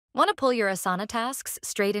Want to pull your Asana tasks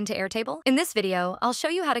straight into Airtable? In this video, I'll show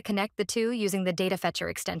you how to connect the two using the Data Fetcher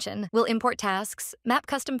extension. We'll import tasks, map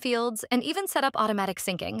custom fields, and even set up automatic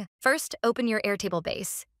syncing. First, open your Airtable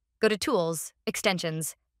base. Go to Tools,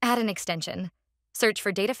 Extensions, Add an extension. Search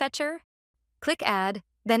for Data Fetcher, click Add,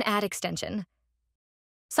 then Add Extension.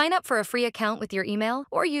 Sign up for a free account with your email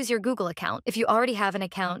or use your Google account. If you already have an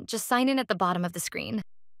account, just sign in at the bottom of the screen.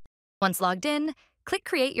 Once logged in, click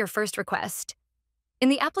Create your first request. In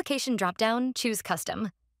the Application dropdown, choose Custom.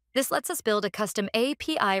 This lets us build a custom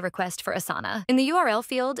API request for Asana. In the URL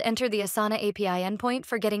field, enter the Asana API endpoint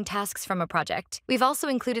for getting tasks from a project. We've also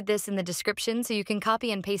included this in the description so you can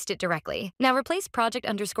copy and paste it directly. Now replace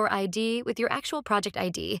project_ID with your actual project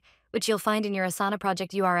ID, which you'll find in your Asana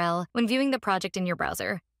project URL when viewing the project in your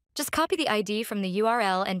browser. Just copy the ID from the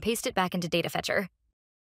URL and paste it back into Data Fetcher.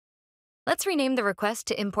 Let's rename the request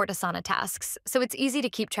to Import Asana Tasks so it's easy to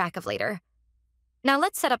keep track of later. Now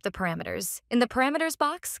let's set up the parameters. In the Parameters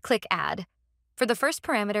box, click Add. For the first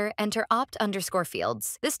parameter, enter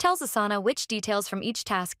opt_fields. This tells Asana which details from each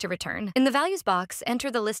task to return. In the Values box,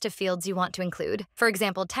 enter the list of fields you want to include. For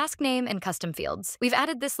example, task name and custom fields. We've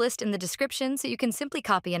added this list in the description so you can simply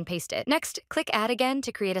copy and paste it. Next, click Add again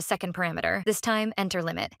to create a second parameter. This time, enter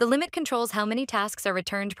Limit. The limit controls how many tasks are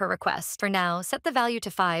returned per request. For now, set the value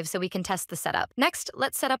to 5 so we can test the setup. Next,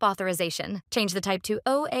 let's set up authorization. Change the type to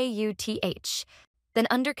OAUTH. Then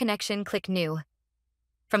under Connection, click New.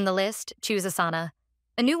 From the list, choose Asana.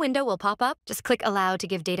 A new window will pop up. Just click Allow to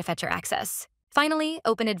give Data Fetcher access. Finally,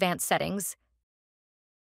 open Advanced Settings.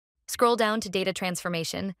 Scroll down to Data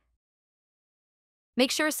Transformation.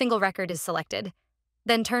 Make sure Single Record is selected.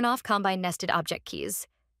 Then turn off Combine Nested Object Keys.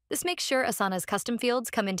 This makes sure Asana's custom fields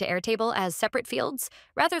come into Airtable as separate fields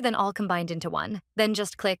rather than all combined into one. Then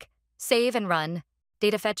just click Save and Run.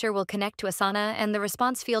 Data Fetcher will connect to Asana and the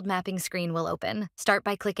response field mapping screen will open. Start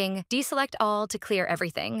by clicking Deselect All to clear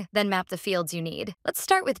everything, then map the fields you need. Let's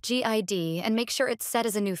start with GID and make sure it's set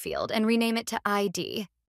as a new field and rename it to ID.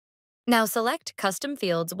 Now select Custom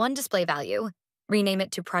Fields 1 display value, rename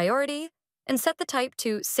it to Priority, and set the type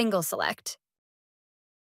to Single Select.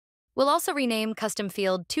 We'll also rename Custom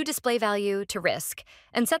Field 2 display value to Risk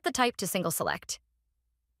and set the type to Single Select.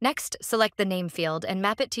 Next, select the name field and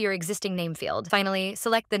map it to your existing name field. Finally,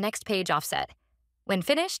 select the next page offset. When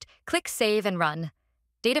finished, click Save and Run.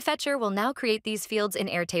 Data Fetcher will now create these fields in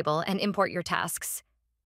Airtable and import your tasks.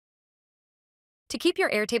 To keep your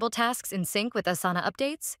Airtable tasks in sync with Asana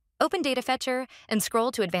updates, open Data Fetcher and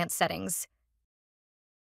scroll to Advanced Settings.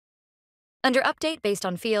 Under Update based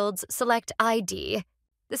on fields, select ID.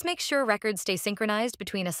 This makes sure records stay synchronized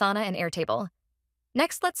between Asana and Airtable.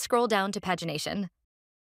 Next, let's scroll down to Pagination.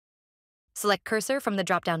 Select Cursor from the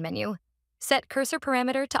drop-down menu. Set Cursor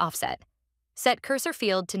Parameter to Offset. Set Cursor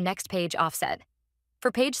Field to Next Page Offset.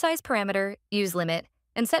 For Page Size Parameter, use Limit,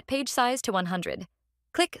 and set Page Size to 100.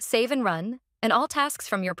 Click Save and Run, and all tasks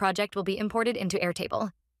from your project will be imported into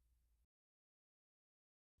Airtable.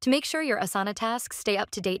 To make sure your Asana tasks stay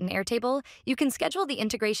up to date in Airtable, you can schedule the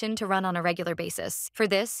integration to run on a regular basis. For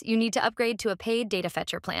this, you need to upgrade to a paid Data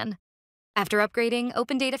Fetcher plan. After upgrading,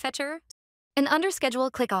 open Data Fetcher, and under Schedule,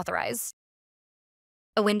 click Authorize.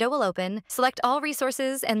 A window will open, select all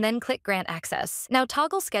resources, and then click Grant Access. Now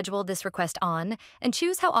toggle Schedule this request on and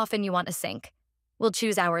choose how often you want a sync. We'll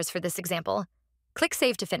choose hours for this example. Click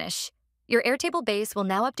Save to finish. Your Airtable base will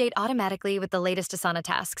now update automatically with the latest Asana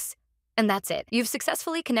tasks. And that's it. You've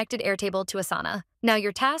successfully connected Airtable to Asana. Now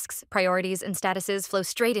your tasks, priorities, and statuses flow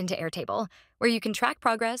straight into Airtable, where you can track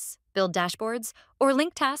progress, build dashboards, or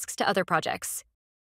link tasks to other projects.